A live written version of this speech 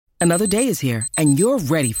Another day is here, and you're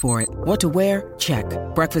ready for it. What to wear? Check.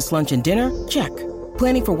 Breakfast, lunch, and dinner? Check.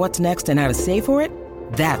 Planning for what's next and how to save for it?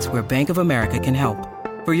 That's where Bank of America can help.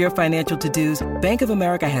 For your financial to-dos, Bank of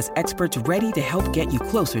America has experts ready to help get you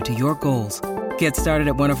closer to your goals. Get started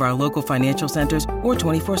at one of our local financial centers or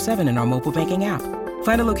 24/7 in our mobile banking app.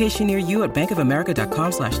 Find a location near you at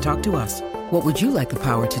bankofamerica.com/talktous. What would you like the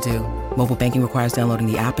power to do? Mobile banking requires downloading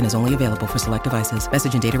the app and is only available for select devices.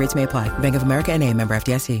 Message and data rates may apply. Bank of America N.A., member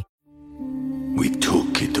FDIC. We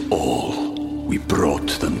took it all. We brought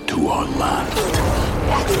them to our land.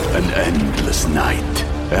 An endless night,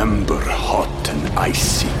 ember hot and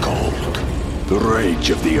icy cold. The rage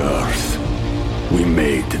of the earth. We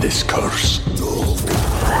made this curse.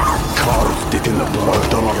 Carved it in the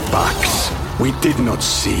blood on our backs. We did not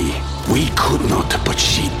see. We could not, but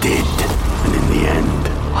she did. And in the end...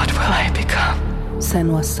 What will I become?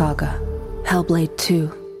 Senua's Saga. Hellblade 2.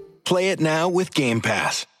 Play it now with Game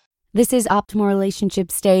Pass. This is Optimal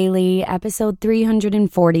Relationships Daily, episode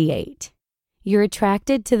 348. You're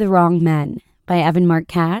Attracted to the Wrong Men by Evan Marc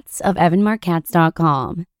Katz of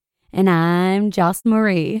evanmarckatz.com. And I'm Joss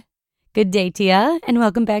Marie. Good day to ya, and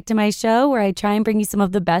welcome back to my show where I try and bring you some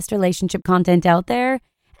of the best relationship content out there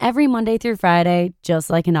every Monday through Friday, just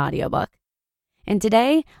like an audiobook. And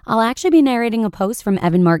today, I'll actually be narrating a post from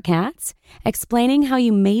Evan Marc Katz explaining how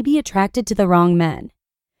you may be attracted to the wrong men.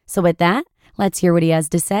 So with that, let's hear what he has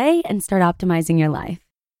to say and start optimizing your life.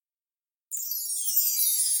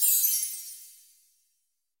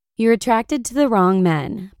 You're Attracted to the Wrong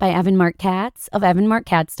Men by Evan Marc Katz of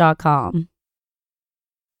evanmarckatz.com.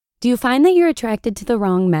 Do you find that you're attracted to the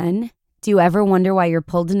wrong men? Do you ever wonder why you're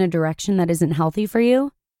pulled in a direction that isn't healthy for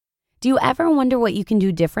you? Do you ever wonder what you can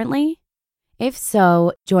do differently? If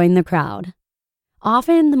so, join the crowd.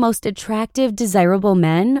 Often, the most attractive, desirable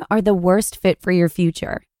men are the worst fit for your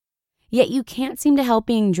future. Yet you can't seem to help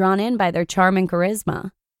being drawn in by their charm and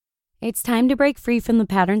charisma. It's time to break free from the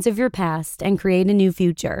patterns of your past and create a new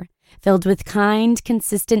future, filled with kind,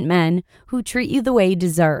 consistent men who treat you the way you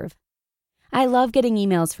deserve. I love getting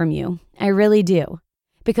emails from you. I really do.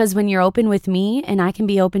 Because when you're open with me and I can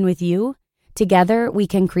be open with you, together we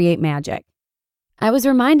can create magic. I was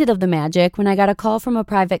reminded of the magic when I got a call from a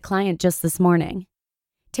private client just this morning.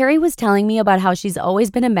 Terry was telling me about how she's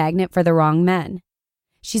always been a magnet for the wrong men.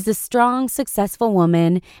 She's a strong, successful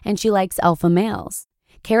woman, and she likes alpha males.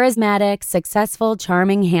 Charismatic, successful,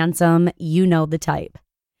 charming, handsome, you know the type.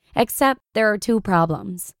 Except there are two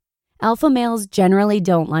problems. Alpha males generally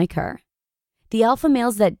don't like her. The alpha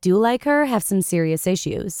males that do like her have some serious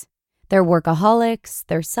issues. They're workaholics,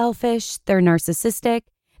 they're selfish, they're narcissistic,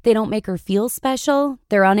 they don't make her feel special,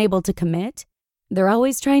 they're unable to commit, they're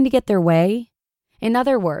always trying to get their way. In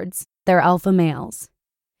other words, they're alpha males.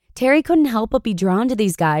 Terry couldn't help but be drawn to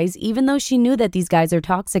these guys even though she knew that these guys are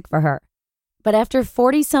toxic for her. But after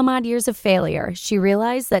 40-some-odd years of failure, she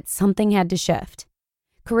realized that something had to shift.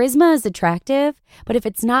 Charisma is attractive, but if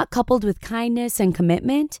it's not coupled with kindness and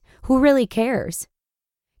commitment, who really cares?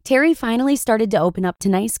 Terry finally started to open up to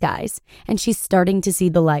nice guys, and she's starting to see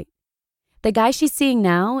the light. The guy she's seeing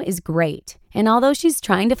now is great, and although she's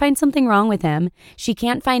trying to find something wrong with him, she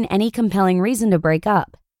can't find any compelling reason to break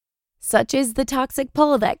up. Such is the toxic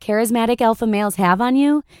pull that charismatic alpha males have on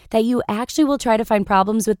you that you actually will try to find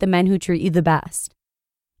problems with the men who treat you the best.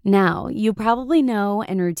 Now, you probably know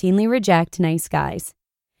and routinely reject nice guys.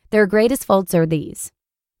 Their greatest faults are these.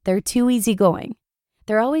 They're too easygoing.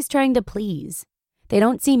 They're always trying to please. They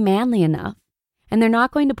don't seem manly enough. And they're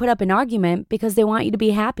not going to put up an argument because they want you to be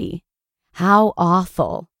happy. How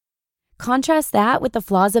awful. Contrast that with the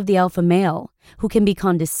flaws of the alpha male, who can be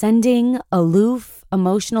condescending, aloof,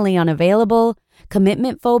 emotionally unavailable,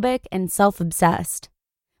 commitment phobic, and self-obsessed.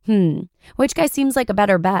 Which guy seems like a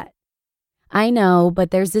better bet? I know,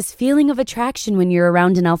 but there's this feeling of attraction when you're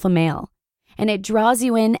around an alpha male, and it draws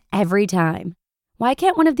you in every time. Why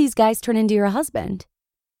can't one of these guys turn into your husband?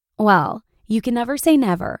 Well, you can never say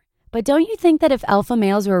never, but don't you think that if alpha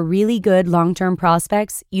males were really good long-term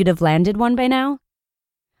prospects, you'd have landed one by now?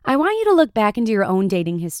 I want you to look back into your own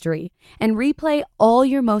dating history and replay all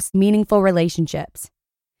your most meaningful relationships.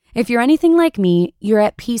 If you're anything like me, you're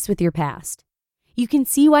at peace with your past. You can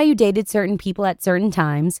see why you dated certain people at certain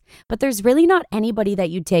times, but there's really not anybody that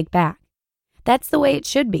you'd take back. That's the way it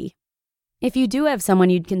should be. If you do have someone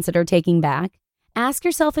you'd consider taking back, ask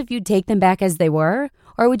yourself if you'd take them back as they were,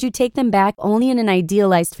 or would you take them back only in an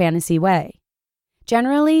idealized fantasy way?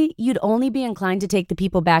 Generally, you'd only be inclined to take the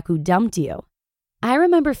people back who dumped you. I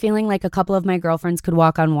remember feeling like a couple of my girlfriends could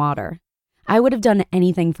walk on water. I would have done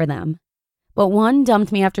anything for them. But one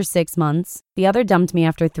dumped me after 6 months, the other dumped me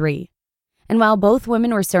after 3. And while both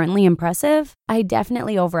women were certainly impressive, I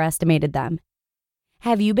definitely overestimated them.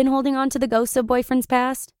 Have you been holding on to the ghosts of boyfriends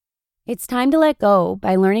past? It's time to let go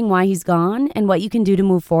by learning why he's gone and what you can do to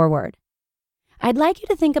move forward. I'd like you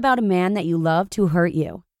to think about a man that you loved who hurt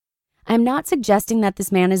you. I'm not suggesting that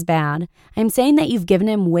this man is bad. I'm saying that you've given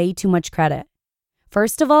him way too much credit.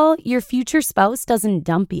 First of all, your future spouse doesn't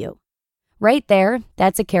dump you. Right there,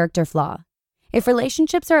 that's a character flaw. If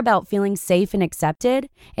relationships are about feeling safe and accepted,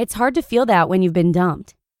 it's hard to feel that when you've been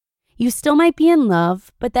dumped. You still might be in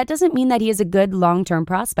love, but that doesn't mean that he is a good long-term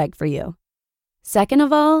prospect for you. Second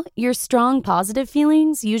of all, your strong positive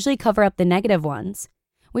feelings usually cover up the negative ones,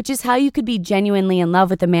 which is how you could be genuinely in love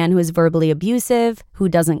with a man who is verbally abusive, who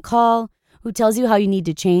doesn't call, who tells you how you need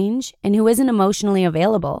to change, and who isn't emotionally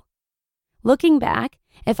available. Looking back,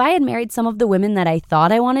 if I had married some of the women that I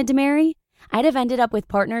thought I wanted to marry, I'd have ended up with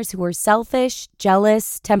partners who were selfish,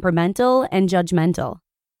 jealous, temperamental, and judgmental.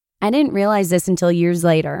 I didn't realize this until years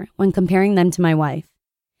later when comparing them to my wife.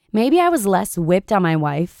 Maybe I was less whipped on my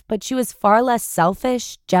wife, but she was far less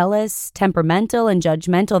selfish, jealous, temperamental, and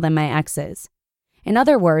judgmental than my exes. In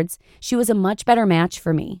other words, she was a much better match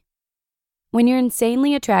for me. When you're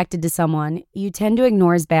insanely attracted to someone, you tend to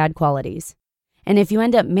ignore his bad qualities. And if you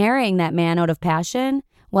end up marrying that man out of passion,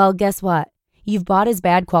 well, guess what? You've bought his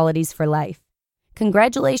bad qualities for life.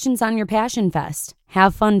 Congratulations on your passion fest.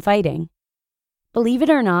 Have fun fighting. Believe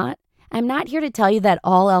it or not, I'm not here to tell you that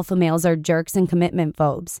all alpha males are jerks and commitment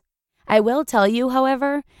phobes. I will tell you,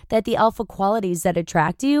 however, that the alpha qualities that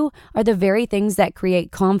attract you are the very things that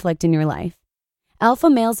create conflict in your life. Alpha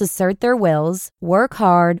males assert their wills, work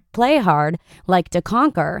hard, play hard, like to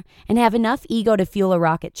conquer, and have enough ego to fuel a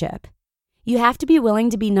rocket ship. You have to be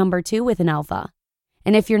willing to be number 2 with an alpha.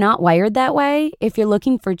 And if you're not wired that way, if you're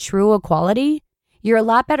looking for true equality, you're a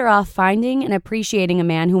lot better off finding and appreciating a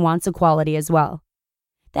man who wants equality as well.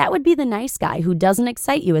 That would be the nice guy who doesn't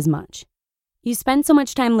excite you as much. You spend so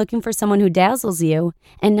much time looking for someone who dazzles you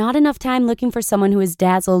and not enough time looking for someone who is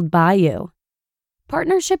dazzled by you.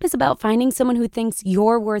 Partnership is about finding someone who thinks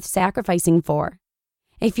you're worth sacrificing for.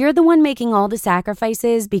 If you're the one making all the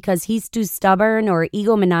sacrifices because he's too stubborn or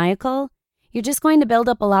egomaniacal, you're just going to build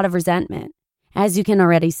up a lot of resentment, as you can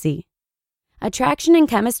already see. Attraction and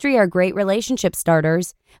chemistry are great relationship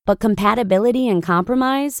starters, but compatibility and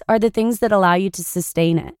compromise are the things that allow you to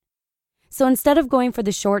sustain it. So instead of going for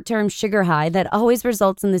the short-term sugar high that always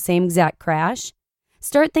results in the same exact crash,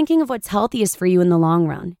 start thinking of what's healthiest for you in the long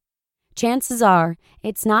run. Chances are,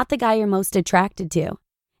 it's not the guy you're most attracted to.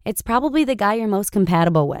 It's probably the guy you're most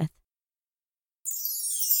compatible with.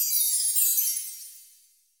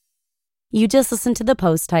 You just listened to the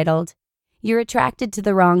post titled, "You're Attracted to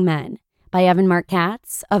the Wrong Men" by Evan Mark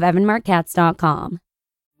Katz of evanmarkatz.com.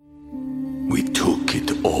 We took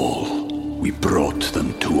it all. We brought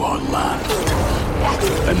them to our land.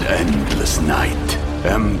 An endless night,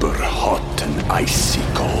 ember hot and icy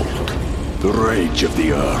cold. The rage of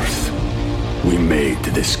the earth. We made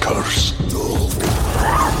this curse.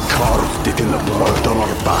 Carved it in the blood on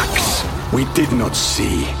our backs. We did not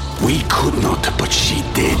see. We could not, but she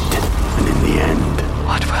did. And in the end,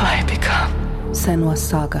 what will I become? Senua's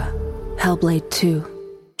Saga. Hellblade 2.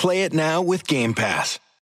 Play it now with Game Pass.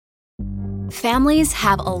 Families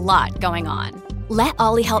have a lot going on. Let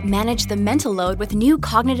Ollie help manage the mental load with new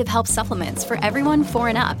cognitive help supplements for everyone 4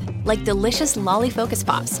 and up, like delicious Lolly Focus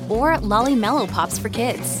Pops or Lolly Mellow Pops for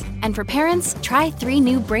kids. And for parents, try 3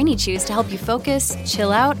 new Brainy Chews to help you focus,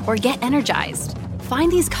 chill out, or get energized.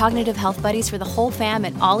 Find these cognitive health buddies for the whole fam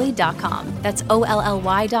at ollie.com. That's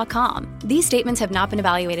OLLY.com. These statements have not been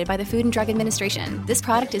evaluated by the Food and Drug Administration. This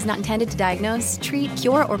product is not intended to diagnose, treat,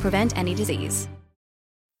 cure, or prevent any disease.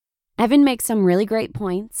 Evan makes some really great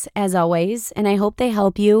points, as always, and I hope they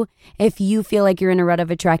help you if you feel like you're in a rut of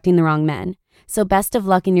attracting the wrong men. So best of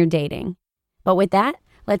luck in your dating. But with that,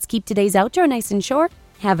 let's keep today's outro nice and short.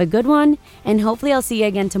 Have a good one, and hopefully I'll see you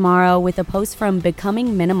again tomorrow with a post from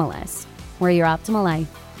Becoming Minimalist, where your optimal life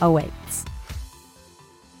awaits.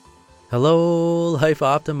 Hello, Life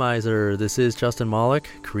Optimizer. This is Justin Malik,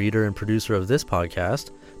 creator and producer of this podcast,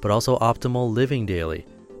 but also Optimal Living Daily,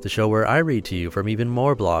 the show where I read to you from even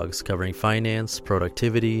more blogs covering finance,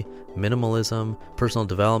 productivity, minimalism, personal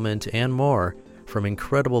development, and more from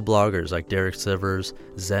incredible bloggers like Derek Sivers,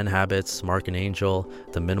 Zen Habits, Mark and Angel,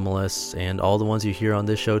 The Minimalists, and all the ones you hear on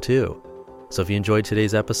this show too. So if you enjoyed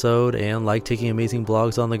today's episode and like taking amazing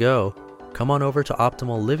blogs on the go, come on over to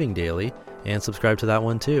Optimal Living Daily and subscribe to that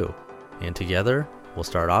one too. And together, we'll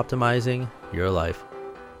start optimizing your life.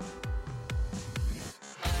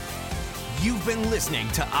 You've been listening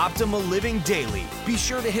to Optimal Living Daily. Be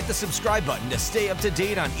sure to hit the subscribe button to stay up to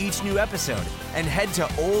date on each new episode. And head to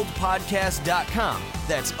oldpodcast.com.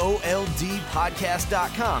 That's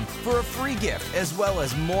OLDpodcast.com for a free gift as well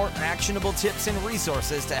as more actionable tips and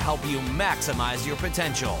resources to help you maximize your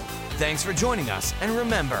potential. Thanks for joining us, and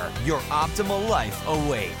remember, your optimal life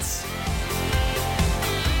awaits.